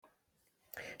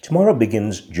Tomorrow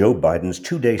begins Joe Biden's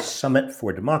 2 day summit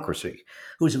for democracy,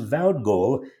 whose avowed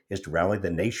goal is to rally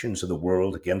the nations of the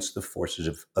world against the forces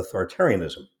of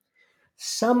authoritarianism.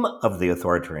 Some of the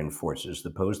authoritarian forces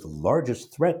that pose the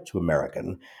largest threat to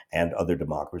American and other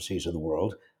democracies of the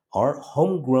world are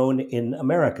homegrown in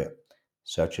America,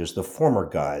 such as the former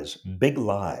guy's big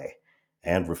lie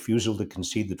and refusal to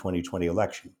concede the 2020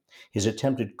 election, his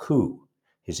attempted coup,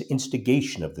 his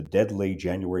instigation of the deadly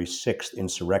January 6th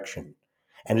insurrection,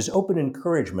 and his open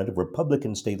encouragement of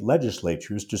Republican state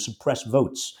legislatures to suppress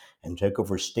votes and take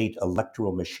over state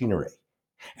electoral machinery.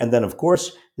 And then, of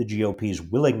course, the GOP's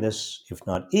willingness, if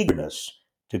not eagerness,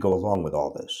 to go along with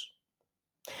all this.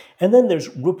 And then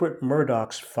there's Rupert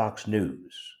Murdoch's Fox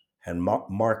News and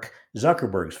Mark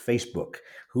Zuckerberg's Facebook,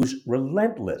 whose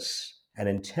relentless and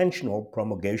intentional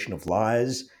promulgation of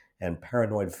lies and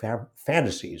paranoid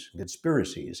fantasies and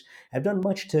conspiracies have done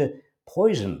much to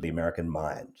poison the American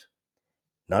mind.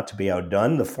 Not to be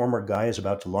outdone, the former guy is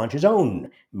about to launch his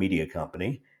own media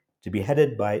company to be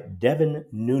headed by Devin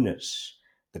Nunes,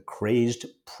 the crazed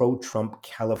pro Trump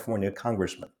California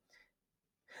congressman.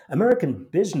 American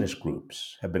business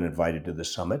groups have been invited to the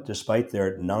summit despite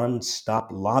their nonstop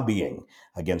lobbying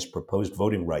against proposed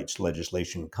voting rights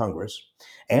legislation in Congress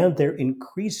and their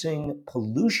increasing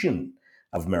pollution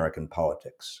of American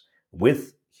politics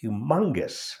with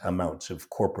humongous amounts of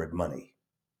corporate money.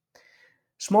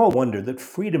 Small wonder that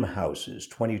Freedom House's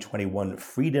 2021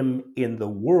 Freedom in the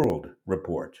World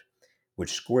report,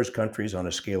 which scores countries on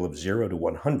a scale of 0 to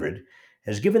 100,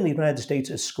 has given the United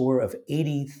States a score of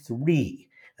 83.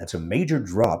 That's a major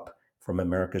drop from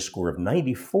America's score of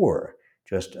 94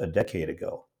 just a decade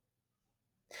ago.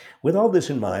 With all this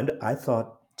in mind, I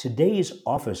thought today's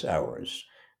office hours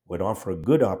would offer a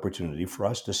good opportunity for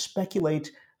us to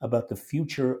speculate about the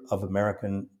future of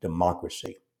American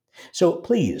democracy. So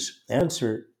please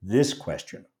answer this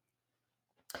question.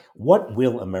 What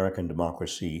will American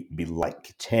democracy be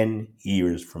like 10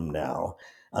 years from now,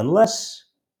 unless,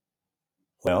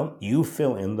 well, you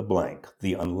fill in the blank,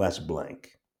 the unless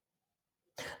blank?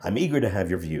 I'm eager to have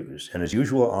your views, and as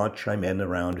usual, I'll chime in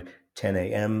around 10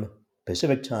 a.m.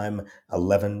 Pacific Time,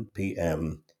 11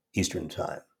 p.m. Eastern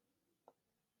Time.